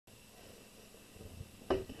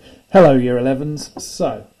Hello Year 11s,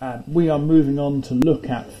 so we are moving on to look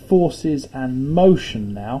at forces and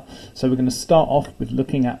motion now. So we're going to start off with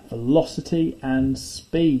looking at velocity and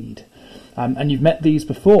speed. And you've met these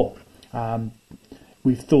before.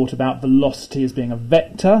 We've thought about velocity as being a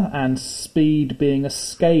vector and speed being a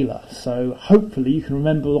scalar. So hopefully you can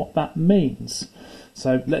remember what that means.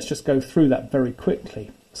 So let's just go through that very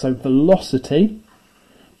quickly. So velocity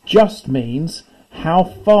just means how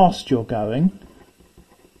fast you're going,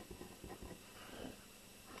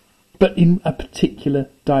 but in a particular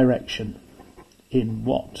direction. In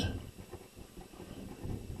what?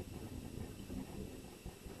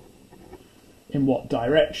 In what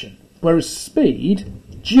direction? Whereas speed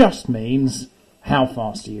just means how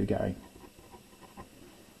fast are you going.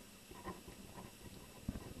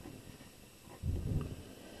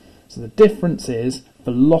 So the difference is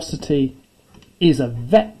velocity is a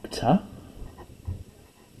vector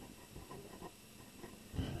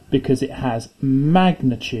because it has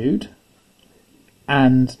magnitude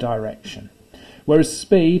and direction, whereas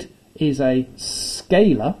speed is a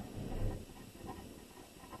scalar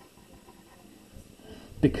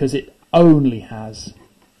because it only has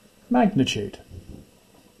magnitude.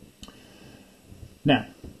 Now,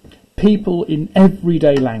 people in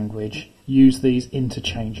everyday language use these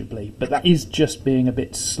interchangeably, but that is just being a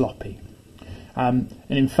bit sloppy. And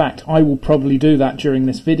in fact, I will probably do that during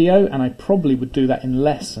this video, and I probably would do that in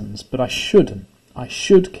lessons, but I shouldn't. I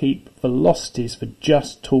should keep velocities for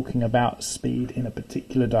just talking about speed in a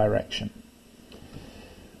particular direction.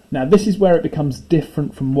 Now, this is where it becomes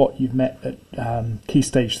different from what you've met at Key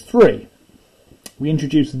Stage 3. We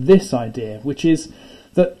introduce this idea, which is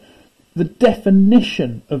that the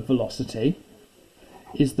definition of velocity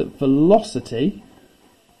is that velocity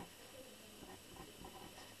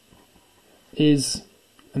is,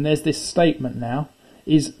 and there's this statement now,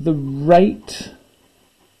 is the rate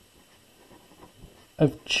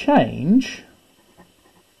of change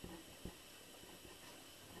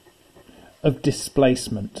of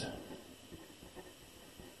displacement.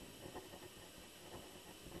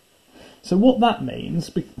 So what that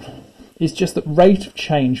means is just that rate of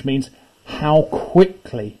change means how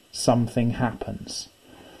quickly something happens.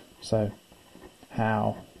 So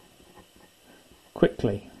how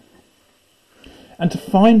quickly. And to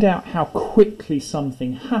find out how quickly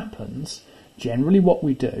something happens, generally what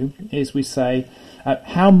we do is we say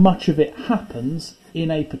how much of it happens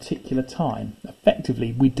in a particular time.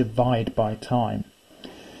 Effectively, we divide by time.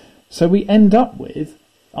 So we end up with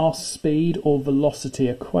our speed or velocity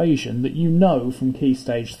equation that you know from Key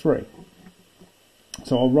Stage 3.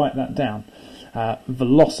 So I'll write that down.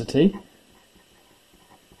 Velocity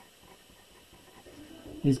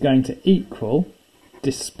is going to equal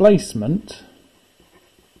displacement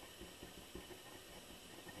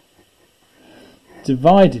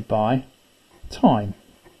divided by time.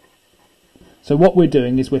 So what we're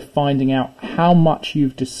doing is we're finding out how much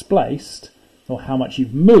you've displaced or how much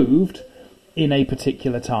you've moved in a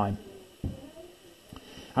particular time.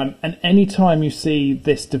 And any time you see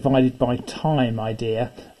this divided by time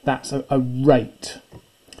idea, that's a rate.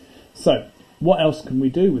 So what else can we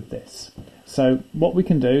do with this? So what we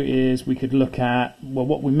can do is we could look at, well,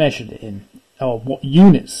 what we measured it in, or what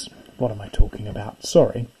units, what am I talking about?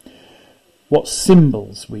 Sorry. What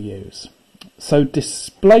symbols we use. So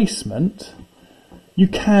displacement, you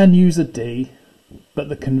can use a D, but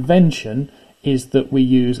the convention is that we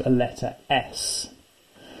use a letter S.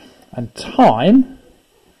 And time,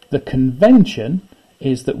 the convention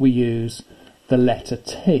is that we use the letter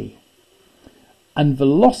T. And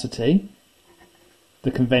velocity,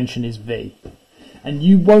 the convention is V. And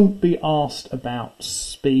you won't be asked about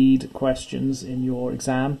speed questions in your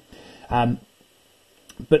exam.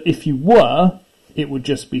 But if you were, it would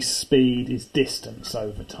just be speed is distance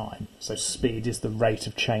over time. So speed is the rate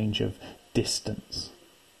of change of distance.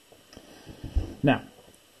 Now,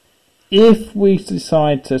 if we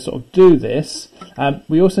decide to sort of do this,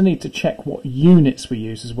 we also need to check what units we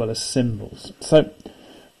use as well as symbols. So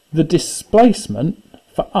the displacement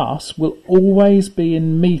for us will always be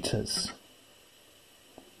in meters.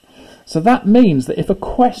 So that means that if a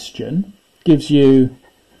question gives you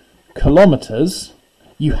kilometers,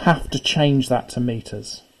 you have to change that to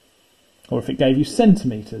meters. Or if it gave you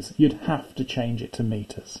centimeters, you'd have to change it to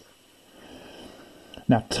meters.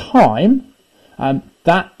 Now time,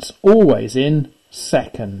 that's always in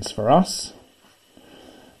seconds for us.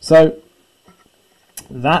 So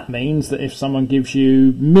that means that if someone gives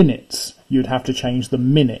you minutes, you'd have to change the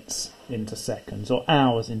minutes into seconds or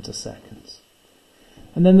hours into seconds.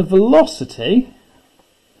 And then the velocity,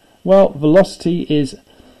 well, velocity is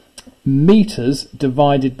meters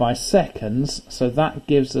divided by seconds, so that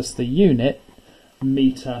gives us the unit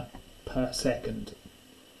meter per second.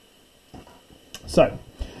 So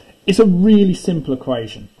it's a really simple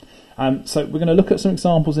equation. So we're going to look at some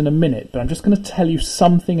examples in a minute, but I'm just going to tell you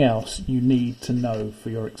something else you need to know for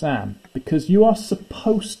your exam, because you are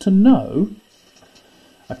supposed to know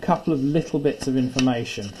a couple of little bits of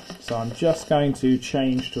information. So I'm just going to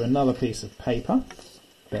change to another piece of paper,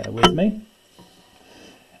 bear with me,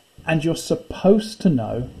 and you're supposed to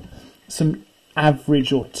know some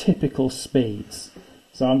average or typical speeds.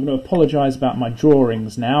 So I'm going to apologise about my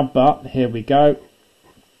drawings now, but here we go.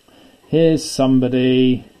 Here's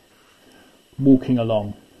somebody walking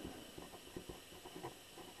along.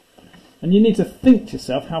 And you need to think to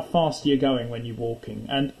yourself how fast you're going when you're walking,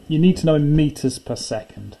 and you need to know in meters per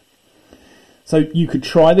second. So you could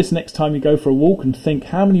try this next time you go for a walk and think,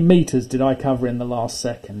 how many meters did I cover in the last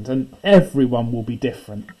second? And everyone will be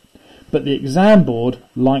different. But the exam board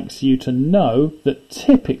likes you to know that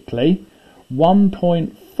typically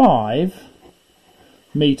 1.5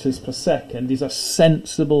 meters per second is a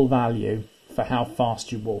sensible value for how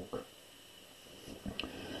fast you walk.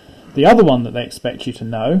 The other one that they expect you to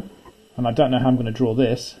know, and I don't know how I'm going to draw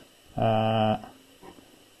this,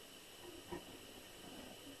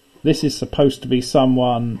 this is supposed to be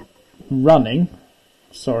someone running.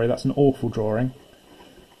 Sorry, that's an awful drawing.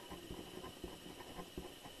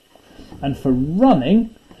 And for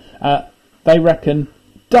running, they reckon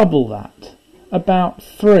double that, about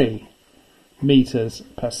 3 meters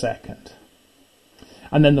per second.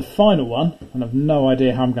 And then the final one, and I've no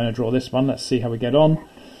idea how I'm going to draw this one, let's see how we get on,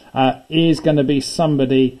 is going to be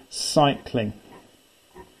somebody cycling.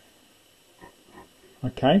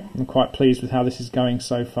 Okay, I'm quite pleased with how this is going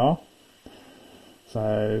so far.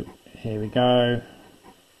 So here we go.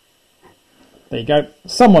 There you go.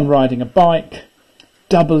 Someone riding a bike,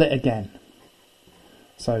 double it again.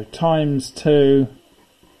 So times 2,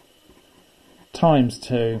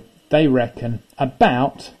 they reckon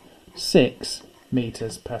about 6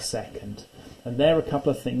 meters per second. And there are a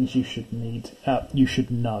couple of things you should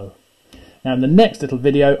know. Now in the next little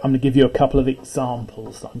video, I'm going to give you a couple of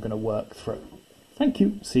examples that I'm going to work through. Thank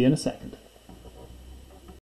you. See you in a second.